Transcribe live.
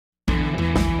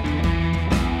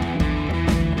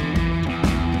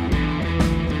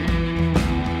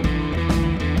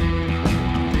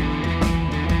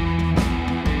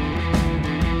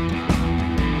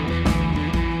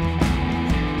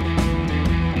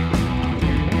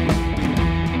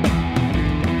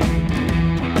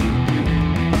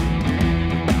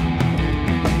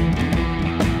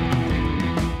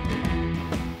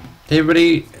Hey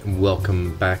everybody,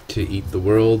 welcome back to Eat the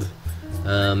World.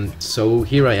 So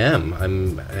here I am.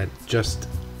 I'm just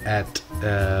at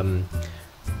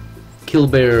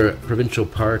Killbear Provincial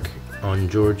Park on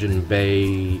Georgian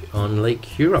Bay on Lake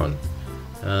Huron.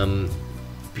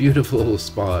 Beautiful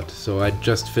spot. So I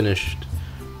just finished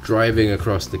driving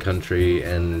across the country,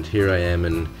 and here I am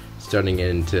and starting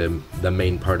into the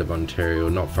main part of Ontario,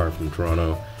 not far from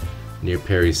Toronto, near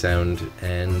Parry Sound,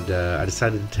 and I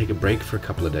decided to take a break for a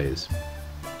couple of days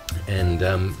and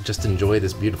just enjoy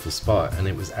this beautiful spot, and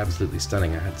it was absolutely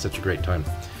stunning. I had such a great time.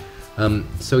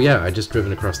 So yeah, I just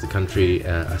driven across the country.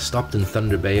 I stopped in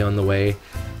Thunder Bay on the way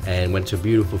and went to a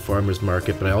beautiful farmer's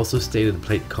market, but I also stayed at a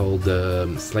place called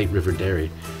Slate River Dairy,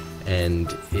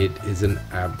 and it is an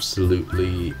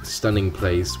absolutely stunning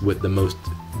place with the most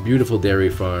beautiful dairy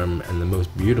farm and the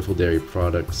most beautiful dairy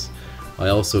products. I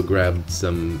also grabbed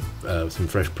some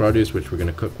fresh produce, which we're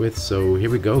going to cook with. So here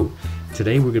we go.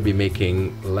 Today we're going to be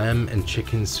making lamb and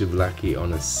chicken souvlaki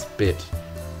on a spit,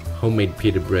 homemade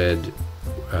pita bread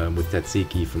with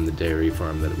tzatziki from the dairy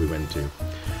farm that we went to.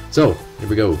 So here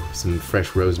we go. Some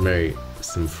fresh rosemary,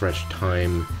 some fresh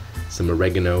thyme, some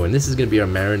oregano, and this is going to be our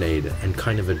marinade, and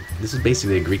this is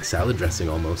basically a Greek salad dressing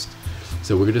almost.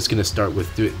 So we're just going to start with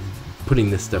putting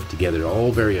this stuff together,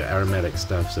 all very aromatic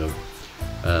stuff. So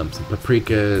some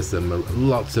paprika,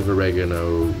 lots of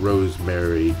oregano,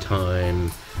 rosemary,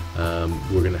 thyme.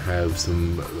 We're gonna have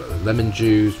some lemon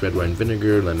juice, red wine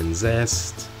vinegar, lemon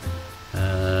zest,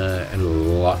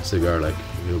 and lots of garlic.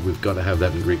 You know, we've got to have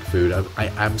that in Greek food. I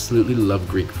absolutely love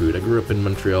Greek food. I grew up in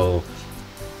Montreal.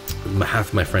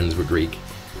 Half my friends were Greek,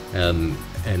 and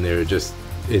they're just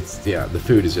the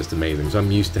food is just amazing. So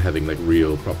I'm used to having like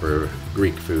real proper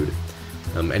Greek food.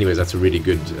 Anyways, that's a really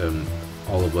good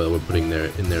olive oil we're putting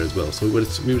in there as well. So we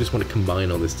just want to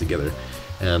combine all this together,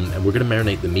 and we're going to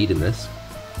marinate the meat in this,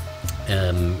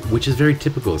 which is very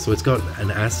typical. So it's got an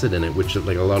acid in it, which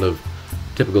like a lot of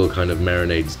typical kind of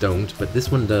marinades don't, but this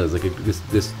one does. Like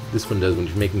this one does. When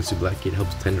you're making souvlaki, it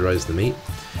helps tenderize the meat,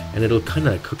 and it'll kind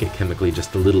of cook it chemically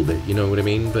just a little bit. You know what I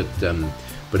mean? But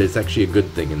it's actually a good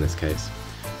thing in this case.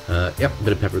 Yep, a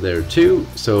bit of pepper there too.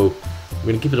 So we're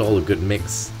going to give it all a good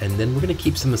mix, and then we're going to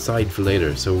keep some aside for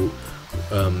later. So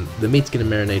the meat's going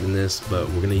to marinate in this, but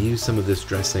we're going to use some of this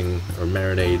dressing or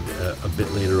marinade a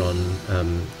bit later on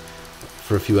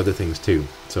for a few other things too.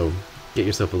 So get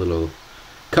yourself a little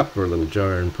cup or a little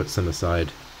jar and put some aside.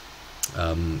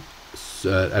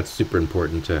 So that's super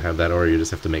important to have that, or you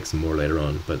just have to make some more later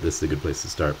on, but this is a good place to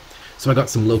start. So I got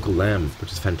some local lamb,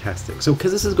 which is fantastic. So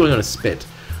because this is going on a spit,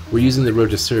 we're using the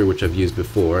rotisserie, which I've used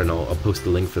before, and I'll post the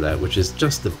link for that, which is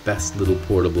just the best little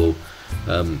portable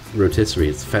rotisserie.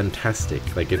 It's fantastic.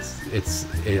 Like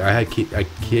I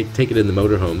take it in the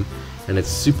motorhome, and it's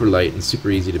super light and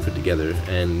super easy to put together,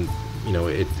 and you know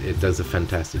it does a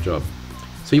fantastic job.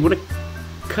 So you want to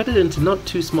cut it into not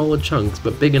too small chunks,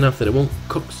 but big enough that it won't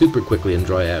cook super quickly and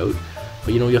dry out.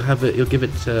 But you know it'll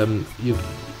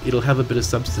have a bit of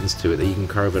substance to it that you can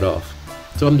carve it off.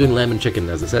 So I'm doing lamb and chicken,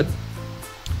 as I said,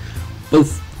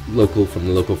 both local from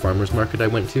the local farmers market I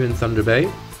went to in Thunder Bay.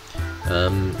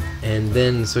 And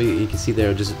then so you can see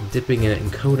there, just dipping it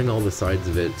and coating all the sides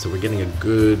of it, so we're getting a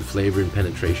good flavor and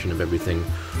penetration of everything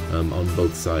on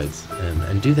both sides,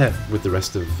 and do that with the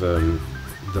rest of the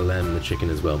lamb and the chicken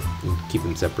as well. You keep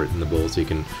them separate in the bowl so you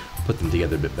can put them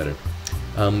together a bit better.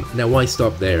 Now why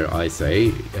stop there, I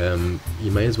say?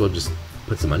 You may as well just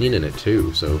put some onion in it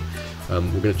too. So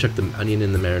we're going to chuck the onion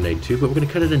in the marinade too, but we're going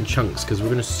to cut it in chunks because we're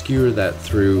going to skewer that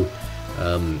through.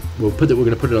 We're going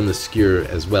to put it on the skewer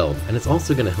as well, and it's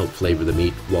also going to help flavor the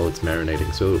meat while it's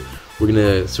marinating. So we're going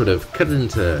to sort of cut it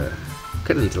into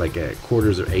like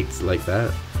quarters or eighths like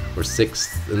that, or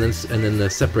sixths, and then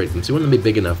separate them. So you want them to be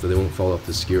big enough that they won't fall off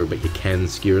the skewer, but you can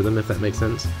skewer them if that makes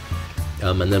sense.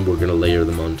 And then we're going to layer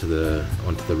them onto the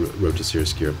rotisserie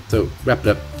skewer. So wrap it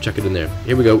up, chuck it in there.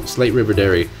 Here we go. Slate River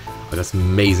Dairy. I got some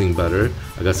amazing butter.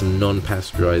 I got some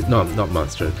non-pasteurized,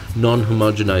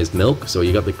 non-homogenized milk. So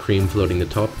you got the cream floating the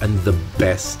top, and the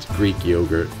best Greek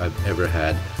yogurt I've ever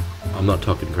had. I'm not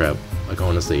talking crap. Like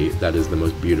honestly, that is the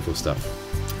most beautiful stuff.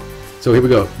 So here we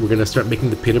go. We're gonna start making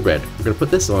the pita bread. We're gonna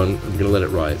put this on, and we're gonna let it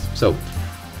rise. So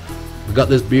we've got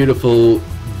this beautiful,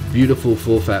 beautiful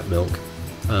full-fat milk.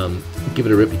 Give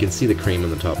it a rip. You can see the cream on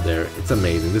the top there. It's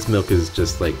amazing. This milk is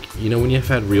just like, you know, when you've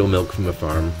had real milk from a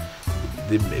farm,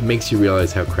 it makes you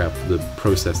realize how crap the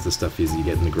processed the stuff is you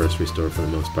get in the grocery store for the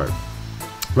most part.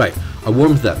 Right, I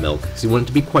warmed that milk, so you want it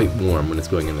to be quite warm when it's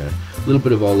going in there. A little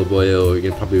bit of olive oil,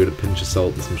 you're probably going to pinch of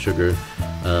salt and some sugar.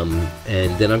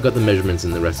 And then I've got the measurements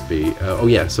in the recipe. Oh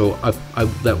yeah, so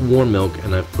I've that warm milk,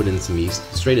 and I've put in some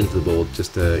yeast straight into the bowl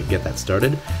just to get that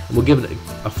started. And we'll give it,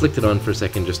 I'll flick it on for a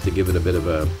second just to give it a bit of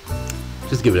a,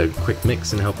 just give it a quick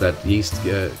mix and help that yeast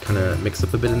kind of mix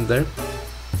up a bit in there.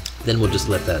 Then we'll just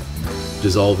let that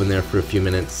dissolve in there for a few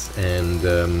minutes,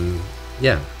 and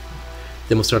yeah.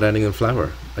 Then we'll start adding the flour.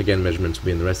 Again, measurements will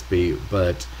be in the recipe,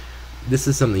 but this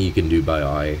is something you can do by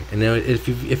eye. And now,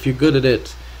 if you're good at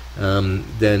it,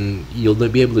 then you'll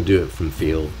be able to do it from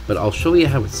feel. But I'll show you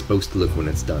how it's supposed to look when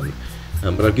it's done.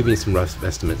 But I'll give you some rough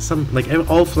estimates. Some, like,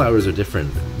 all flours are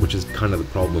different, which is kind of the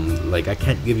problem. Like, I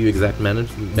can't give you exact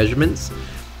measurements.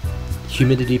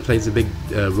 Humidity plays a big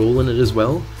role in it as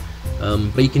well.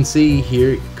 But you can see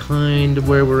here kind of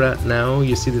where we're at now.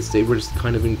 You see this, we're just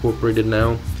kind of incorporated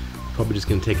now. Probably just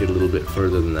going to take it a little bit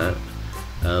further than that.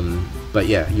 But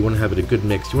yeah, you want to have it a good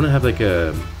mix. You want to have like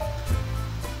a,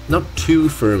 not too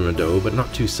firm a dough, but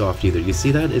not too soft either. You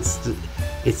see that?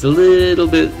 It's a little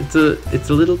bit, it's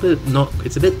a little bit not,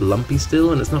 it's a bit lumpy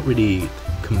still, and it's not really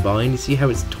combined. You see how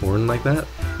it's torn like that?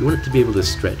 You want it to be able to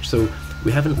stretch. So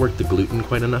we haven't worked the gluten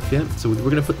quite enough yet. So we're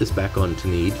going to put this back on to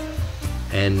knead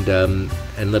and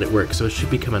let it work. So it should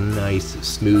become a nice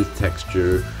smooth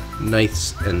texture.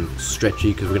 Nice and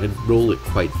stretchy, because we're going to roll it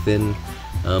quite thin,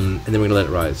 and then we're going to let it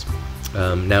rise.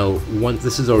 Now, once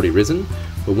this is already risen,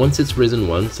 but once it's risen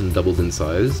once and doubled in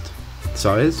size,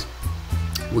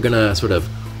 we're going to sort of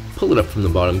pull it up from the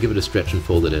bottom, give it a stretch and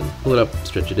fold it in. Pull it up,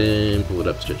 stretch it in, pull it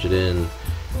up, stretch it in,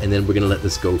 and then we're going to let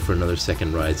this go for another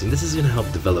second rising. This is going to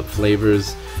help develop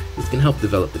flavors. It's going to help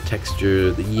develop the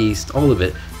texture, the yeast, all of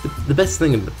it. The best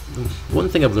thing, one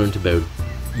thing I've learned about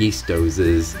yeast doughs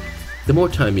is the more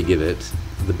time you give it,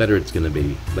 the better it's going to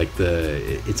be. Like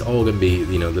it's all going to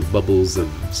be, you know, the bubbles of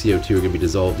CO2 are going to be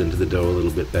dissolved into the dough a little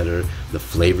bit better. The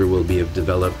flavor will be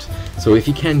developed. So if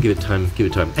you can give it time, give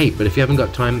it time. Hey, but if you haven't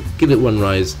got time, give it one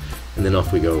rise, and then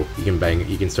off we go. You can bang it.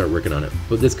 You can start working on it.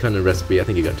 But this kind of recipe, I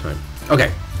think you got time.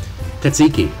 Okay,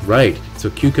 tzatziki, right?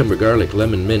 So cucumber, garlic,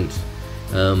 lemon, mint.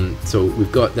 So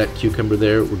we've got that cucumber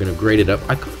there. We're going to grate it up.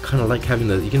 I kind of like having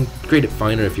the, you can grate it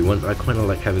finer if you want, but I kind of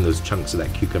like having those chunks of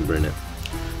that cucumber in it.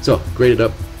 So grate it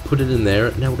up, put it in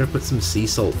there. Now we're going to put some sea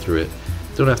salt through it.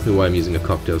 Don't ask me why I'm using a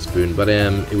cocktail spoon, but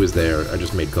it was there. I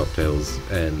just made cocktails,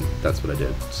 and that's what I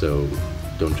did. So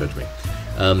don't judge me.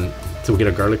 So we get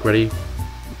our garlic ready.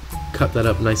 Cut that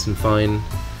up nice and fine.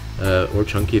 Or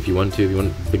chunky if you want to, if you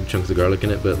want big chunks of garlic in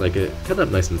it, but like cut it up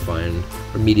nice and fine,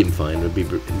 or medium fine would be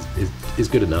is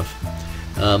good enough.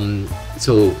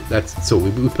 So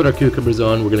we put our cucumbers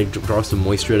on. We're going to draw some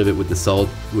moisture out of it with the salt,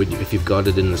 if you've got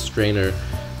it in the strainer,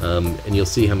 and you'll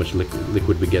see how much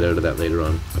liquid we get out of that later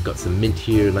on. I've got some mint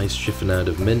here, nice chiffonade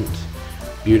of mint,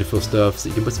 beautiful stuff. So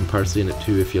you can put some parsley in it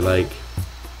too if you like.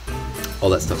 All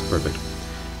that stuff's perfect.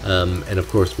 And of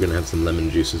course we're going to have some lemon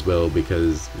juice as well,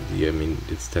 because, yeah, I mean,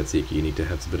 it's tzatziki, you need to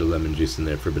have a bit of lemon juice in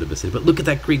there for a bit of acidity. But look at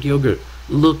that Greek yogurt.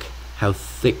 Look how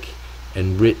thick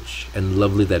and rich and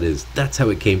lovely that is. That's how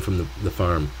it came from the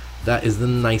farm. That is the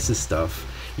nicest stuff.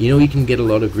 You know, you can get a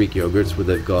lot of Greek yogurts where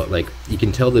they've got, like, you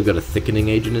can tell they've got a thickening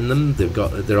agent in them.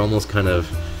 They're almost kind of,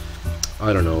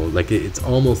 I don't know, like it's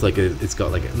almost like it's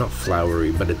got like not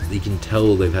flowery, but you can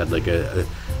tell they've had like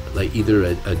either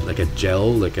a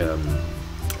gel, like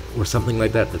or something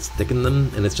like that that's thickened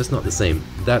them, and it's just not the same.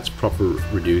 That's proper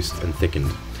reduced and thickened.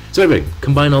 So anyway,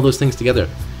 combine all those things together,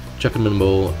 chuck them in a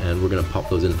bowl, and we're gonna pop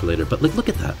those in for later. But look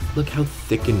at that. Look how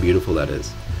thick and beautiful that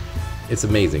is. It's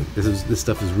amazing. This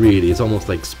stuff is really, it's almost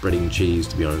like spreading cheese,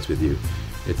 to be honest with you.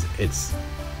 It's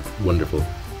wonderful.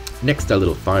 Next, a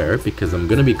little fire, because I'm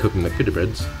gonna be cooking my pita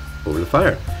breads over the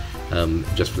fire.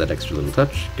 Just for that extra little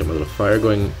touch, get my little fire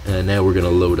going, and now we're gonna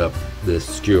load up the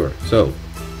skewer. So,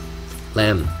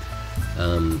 lamb.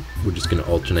 We're just going to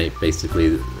alternate basically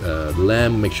the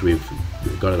lamb, make sure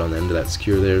we've got it on the end of that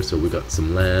skewer there. So we've got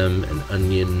some lamb and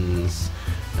onions,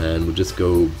 and we'll just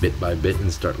go bit by bit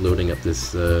and start loading up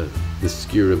this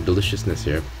skewer of deliciousness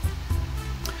here.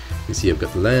 You see I've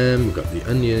got the lamb, we've got the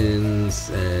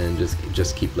onions, and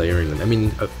just keep layering them. I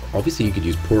mean, obviously you could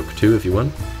use pork too if you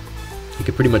want. You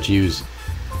could pretty much use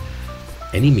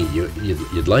any meat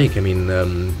you'd like. I mean,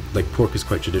 like pork is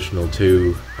quite traditional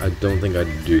too. I don't think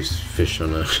I'd do fish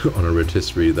on a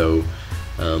rotisserie though,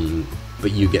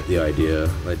 but you get the idea.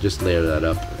 Like, just layer that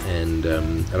up, and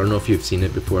I don't know if you've seen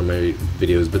it before in my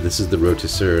videos, but this is the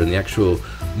rotisserie, and the actual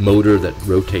motor that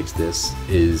rotates this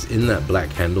is in that black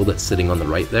handle that's sitting on the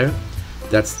right there.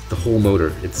 That's the whole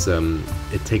motor. It's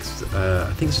it takes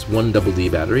I think it's just one double D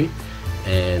battery,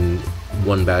 and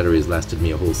one battery has lasted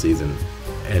me a whole season,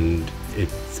 and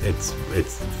it's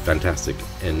fantastic,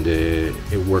 and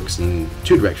it works in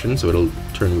two directions, so it'll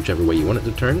turn whichever way you want it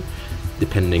to turn,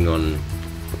 depending on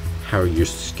how your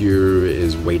skewer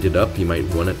is weighted up. You might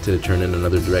want it to turn in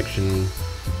another direction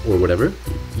or whatever.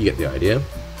 You get the idea.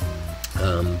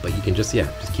 But you can just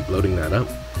keep loading that up.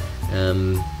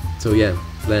 So yeah,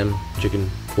 lamb,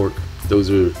 chicken, pork, those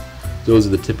are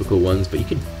the typical ones, but you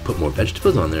could put more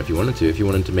vegetables on there if you wanted to. If you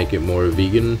wanted to make it more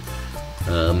vegan,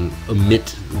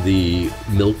 omit the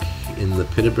milk in the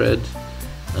pita bread,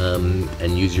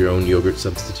 and use your own yogurt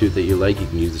substitute that you like. You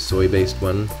can use the soy-based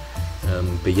one.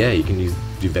 But yeah, you can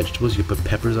do vegetables. You could put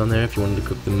peppers on there if you wanted to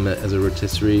cook them as a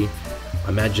rotisserie.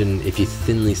 Imagine if you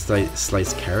thinly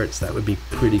slice carrots, that would be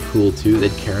pretty cool too. They'd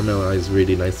caramelize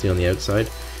really nicely on the outside.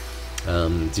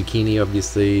 Zucchini,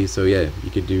 obviously. So yeah,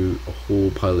 you could do a whole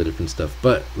pile of different stuff.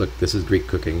 But look, this is Greek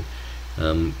cooking,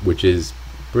 which is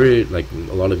pretty, like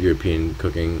a lot of European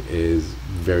cooking is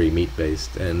very meat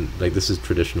based, and like this is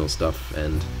traditional stuff.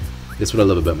 And that's what I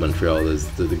love about Montreal, is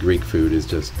the Greek food is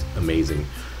just amazing.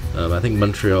 I think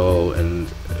Montreal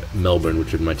and Melbourne,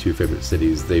 which are my two favorite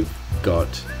cities, they've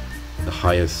got the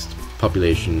highest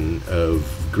population of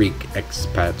Greek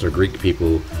expats or Greek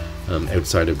people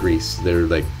outside of Greece. They're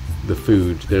like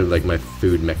they're like my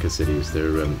food mecca cities.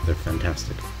 They're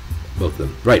fantastic, both of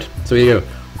them. Right, so here you go.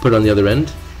 We put it on the other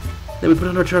end. Then we put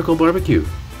on our charcoal barbecue.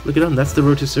 Look at them, that's the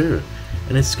rotisserie.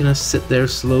 And it's gonna sit there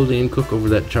slowly and cook over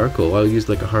that charcoal. I'll use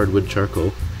like a hardwood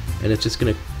charcoal, and it's just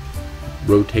gonna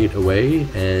rotate away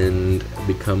and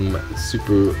become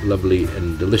super lovely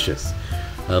and delicious.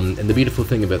 And the beautiful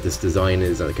thing about this design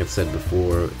is, like I've said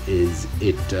before, is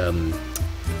it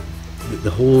the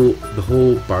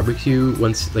whole barbecue,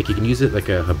 once, like, you can use it like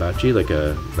a hibachi, like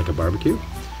a barbecue.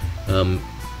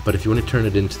 But if you want to turn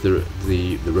it into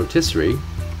the rotisserie,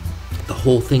 the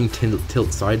whole thing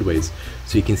tilts sideways,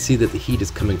 so you can see that the heat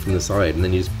is coming from the side, and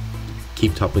then you just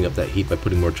keep topping up that heat by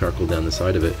putting more charcoal down the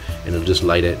side of it, and it'll just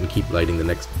light it and keep lighting the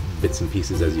next bits and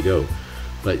pieces as you go.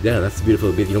 But yeah, that's the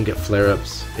beautiful bit. You don't get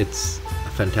flare-ups. It's a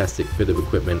fantastic bit of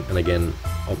equipment, and again,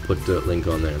 I'll put the link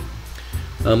on there.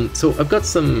 So I've got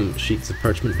some sheets of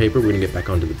parchment paper. We're gonna get back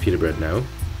onto the pita bread now.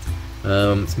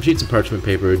 Some sheets of parchment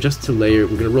paper just to layer.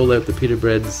 We're gonna roll out the pita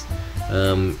breads.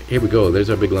 Here we go. There's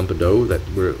our big lump of dough that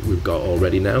we've got all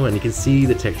ready now, and you can see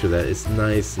the texture of that. It's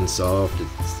nice and soft.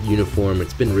 It's uniform.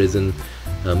 It's been risen,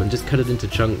 and just cut it into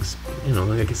chunks. You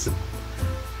know, I guess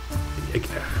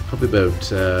probably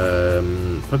about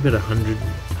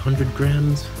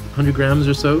 100 grams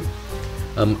or so.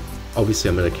 Obviously,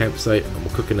 I'm at a campsite. I'm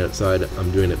cooking outside.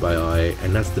 I'm doing it by eye,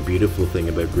 and that's the beautiful thing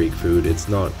about Greek food. It's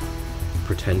not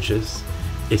pretentious.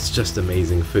 It's just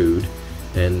amazing food.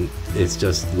 And it's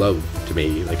just love to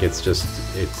me. Like, it's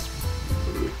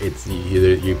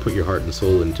you put your heart and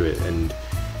soul into it, and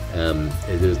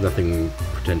there's nothing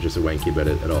pretentious or wanky about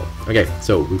it at all. Okay,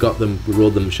 so we got them, we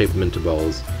rolled them, shaped them into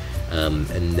balls,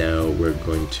 and now we're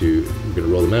gonna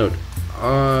roll them out.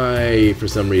 I, for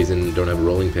some reason, don't have a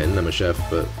rolling pin. I'm a chef,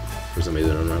 but for some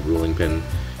reason I don't have a rolling pin.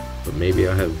 But maybe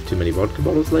I have too many vodka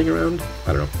bottles laying around.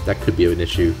 I don't know. That could be an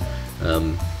issue,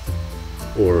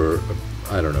 or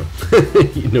I don't know.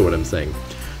 You know what I'm saying.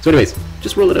 So anyways,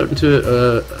 just roll it out into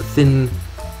a thin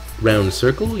round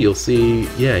circle. You'll see,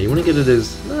 yeah, you want to get it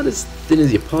not as thin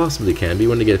as you possibly can, but you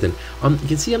want to get it thin. You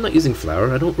can see I'm not using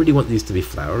flour. I don't really want these to be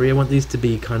floury. I want these to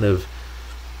be kind of,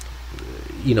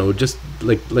 you know, just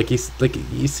like you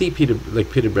see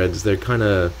pita breads. They're kind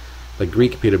of like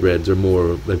Greek pita breads are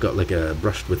more, they've got like a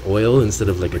brushed with oil instead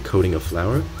of like a coating of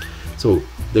flour. So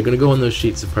they're going to go on those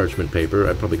sheets of parchment paper.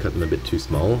 I probably cut them a bit too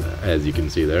small, as you can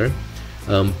see there.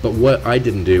 But what I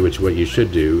didn't do, which what you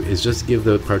should do, is just give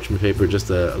the parchment paper just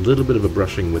a little bit of a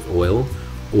brushing with oil,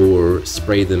 or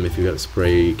spray them if you've got a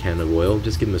spray can of oil.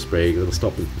 Just give them a spray. It'll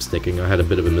stop them from sticking. I had a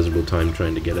bit of a miserable time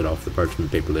trying to get it off the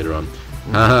parchment paper later on.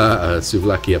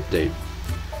 Souvlaki update.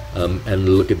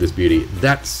 And look at this beauty.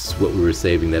 That's what we were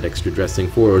saving that extra dressing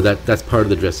for, or that's part of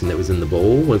the dressing that was in the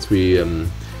bowl once we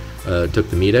took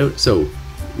the meat out. So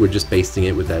we're just basting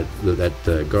it with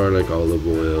that garlic, olive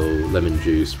oil, lemon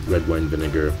juice, red wine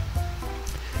vinegar,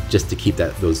 just to keep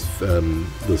those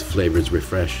flavors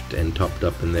refreshed and topped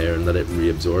up in there, and let it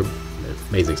reabsorb.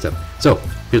 Amazing stuff. So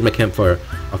here's my campfire.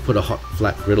 I'll put a hot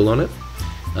flat griddle on it,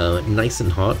 nice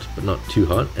and hot but not too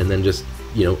hot, and then just,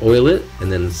 you know, oil it, and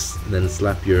then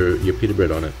slap your pita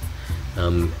bread on it,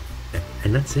 and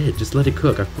that's it. Just let it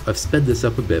cook. I've sped this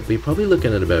up a bit, but you're probably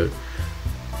looking at about,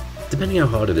 depending how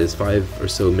hot it is, 5 or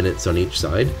so minutes on each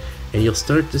side, and you'll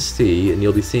start to see, and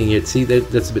you'll be seeing it. See,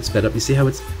 that's a bit sped up. You see how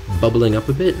it's bubbling up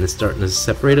a bit, and it's starting to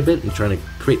separate a bit and trying to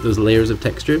create those layers of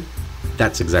texture?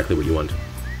 That's exactly what you want.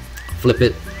 Flip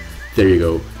it. There you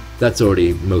go. That's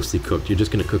already mostly cooked. You're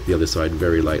just going to cook the other side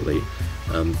very lightly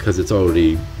because it's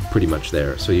already pretty much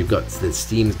there. So you've got the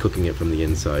steam cooking it from the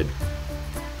inside,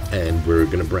 and we're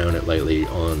going to brown it lightly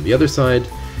on the other side,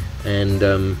 and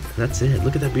that's it.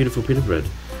 Look at that beautiful pita bread.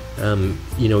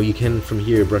 You know, you can from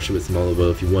here brush it with some olive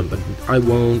oil if you want, but I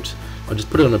won't. I'll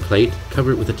just put it on a plate,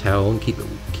 cover it with a towel, and keep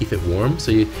it warm.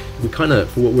 So we kind of,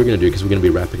 for what we're going to do, because we're going to be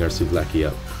wrapping our souvlaki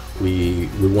up, we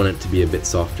want it to be a bit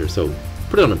softer. So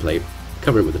put it on a plate,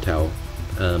 cover it with a towel.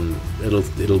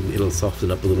 It'll soften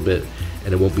up a little bit,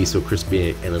 and it won't be so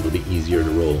crispy, and it'll be easier to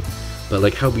roll. But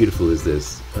like, how beautiful is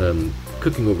this?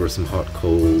 Cooking over some hot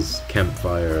coals,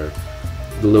 campfire.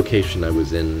 The location I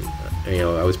was in, you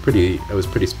know, I was pretty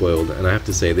spoiled, and I have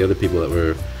to say, the other people that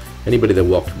were, anybody that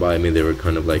walked by me, they were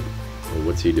kind of like, oh,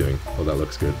 what's he doing? Oh, that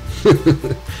looks good.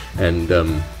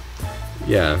 And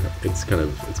yeah, it's kind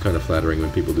of flattering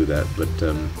when people do that. But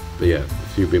yeah, a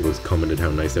few people commented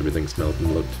how nice everything smelled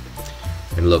and looked.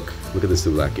 And look at the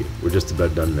souvlaki. We're just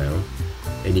about done now,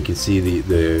 and you can see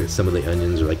the some of the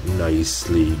onions are like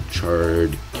nicely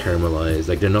charred, caramelized.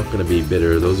 Like, they're not going to be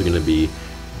bitter. Those are going to be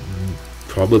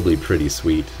probably pretty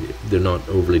sweet. They're not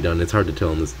overly done. It's hard to tell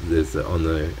on this on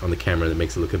the camera. That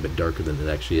makes it look a bit darker than it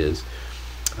actually is.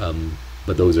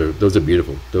 But those are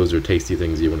beautiful. Those are tasty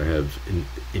things you want to have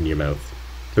in your mouth.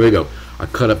 Here we go. I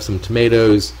cut up some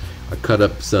tomatoes. I cut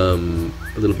up a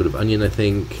little bit of onion, I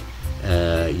think.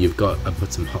 I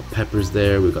put some hot peppers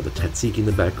there. We've got the tzatziki in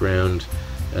the background.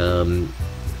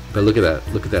 But look at that.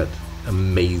 Look at that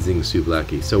amazing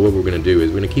souvlaki. So what we're going to do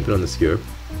is we're going to keep it on the skewer.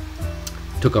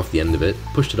 Took off the end of it,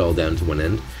 pushed it all down to one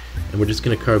end, and we're just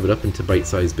going to carve it up into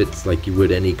bite-sized bits like you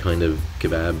would any kind of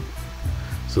kebab.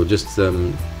 So just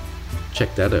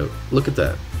check that out. Look at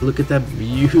that. Look at that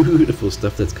beautiful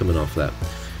stuff that's coming off that.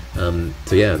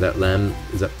 So yeah, that lamb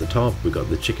is at the top. We've got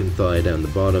the chicken thigh down the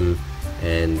bottom,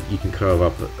 and you can carve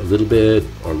up a little bit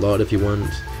or a lot if you want.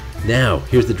 Now,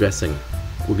 here's the dressing.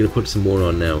 We're going to put some more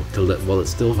on now. While it's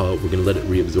still hot, we're going to let it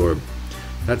reabsorb.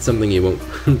 That's something you won't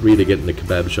really get in a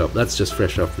kebab shop. That's just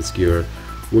fresh off the skewer.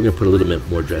 We're going to put a little bit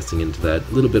more dressing into that,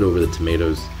 a little bit over the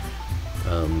tomatoes,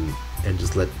 and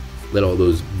just let all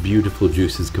those beautiful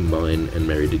juices combine and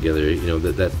marry together. You know,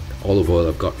 that olive oil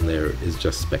I've got in there is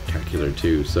just spectacular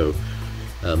too. So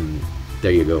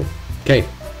there you go. Okay,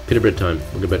 pita bread time.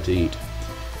 We're about to eat.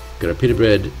 Got our pita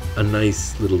bread, a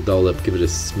nice little dollop. Give it a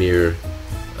smear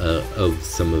of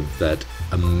some of that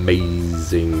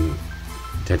amazing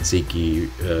tzatziki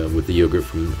with the yogurt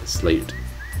from Slate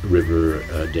River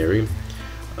Dairy.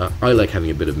 I like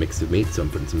having a bit of mix of meat, so I'm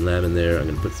putting some lamb in there. I'm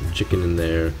going to put some chicken in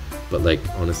there. But like,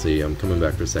 honestly, I'm coming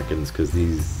back for seconds because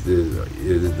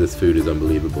this food is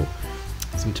unbelievable.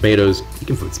 Some tomatoes. You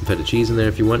can put some feta cheese in there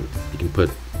if you want. You can put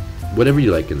whatever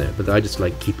you like in there. But I just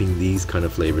like keeping these kind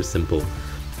of flavors simple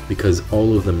because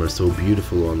all of them are so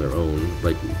beautiful on their own.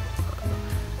 Like,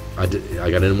 I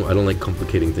don't like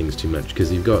complicating things too much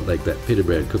because you've got like that pita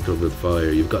bread cooked over the fire.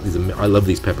 You've got these. I love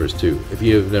these peppers too. If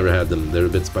you've never had them, they're a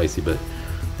bit spicy, but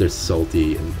they're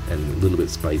salty and a little bit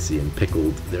spicy and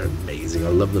pickled. They're amazing. I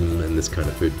love them in this kind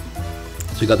of food.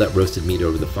 So we got that roasted meat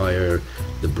over the fire,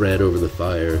 the bread over the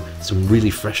fire, some really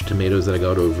fresh tomatoes that I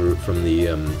got over from the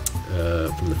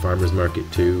farmer's market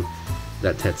too.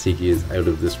 That tzatziki is out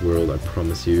of this world, I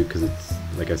promise you, because it's,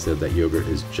 like I said, that yogurt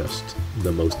is just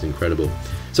the most incredible.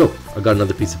 So I got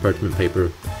another piece of parchment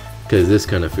paper because this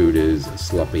kind of food is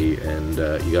sloppy and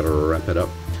you got to wrap it up.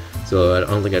 So I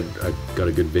don't think I got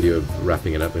a good video of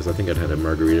wrapping it up because I think I'd had a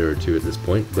margarita or two at this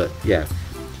point. But yeah,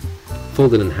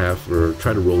 fold it in half or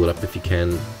try to roll it up if you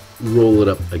can. Roll it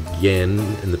up again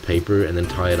in the paper and then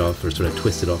tie it off or sort of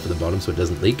twist it off at the bottom so it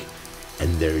doesn't leak.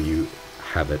 And there you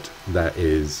have it. That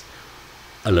is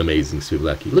an amazing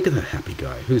souvlaki. Look at that happy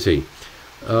guy. Who's he?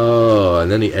 Oh, and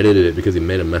then he edited it because he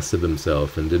made a mess of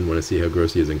himself and didn't want to see how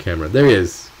gross he is on camera. There he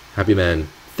is. Happy man.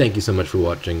 Thank you so much for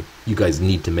watching. You guys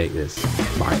need to make this.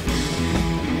 Bye.